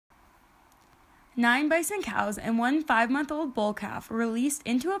9 bison cows and 1 5-month-old bull calf were released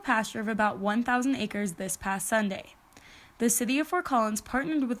into a pasture of about 1,000 acres this past Sunday. The city of Fort Collins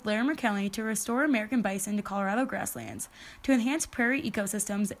partnered with Larimer County to restore American bison to Colorado grasslands, to enhance prairie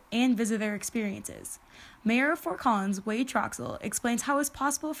ecosystems, and visitor experiences. Mayor of Fort Collins, Wade Troxell, explains how it's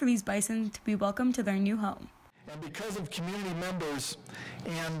possible for these bison to be welcomed to their new home. And because of community members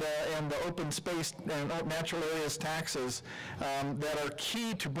and the open space and natural areas taxes that are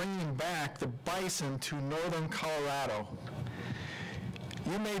key to bringing back the bison to northern Colorado.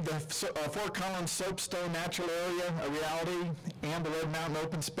 You made the Fort Collins Soapstone Natural Area a reality and the Red Mountain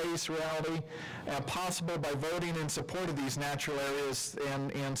Open Space reality possible by voting in support of these natural areas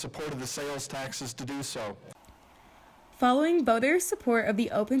and support of the sales taxes to do so. Following voters' support of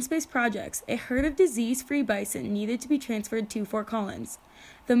the open space projects, a herd of disease-free bison needed to be transferred to Fort Collins.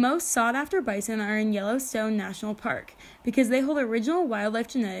 The most sought-after bison are in Yellowstone National Park because they hold original wildlife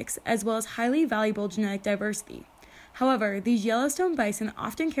genetics as well as highly valuable genetic diversity. However, these Yellowstone bison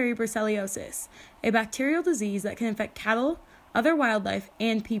often carry brucellosis, a bacterial disease that can affect cattle, other wildlife,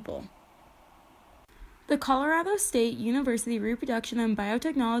 and people. The Colorado State University Reproduction and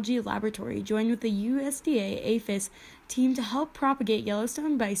Biotechnology Laboratory joined with the USDA APHIS team to help propagate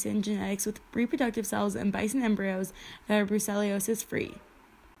Yellowstone bison genetics with reproductive cells and bison embryos that are brucellosis-free.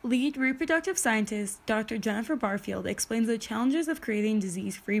 Lead reproductive scientist Dr. Jennifer Barfield explains the challenges of creating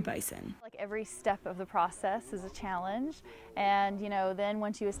disease-free bison. Like every step of the process is a challenge, and then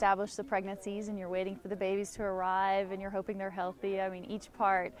once you establish the pregnancies and you're waiting for the babies to arrive and you're hoping they're healthy, each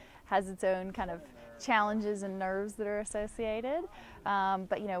part has its own kind of challenges and nerves that are associated.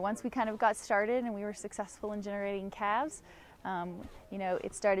 But once we kind of got started and we were successful in generating calves,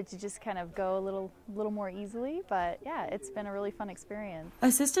 it started to just kind of go a little more easily, but yeah, it's been a really fun experience.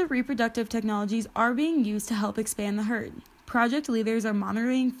 Assisted reproductive technologies are being used to help expand the herd. Project leaders are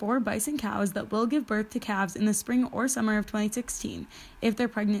monitoring 4 bison cows that will give birth to calves in the spring or summer of 2016 if their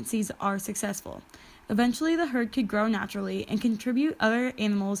pregnancies are successful. Eventually, the herd could grow naturally and contribute other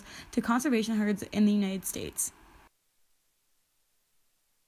animals to conservation herds in the United States.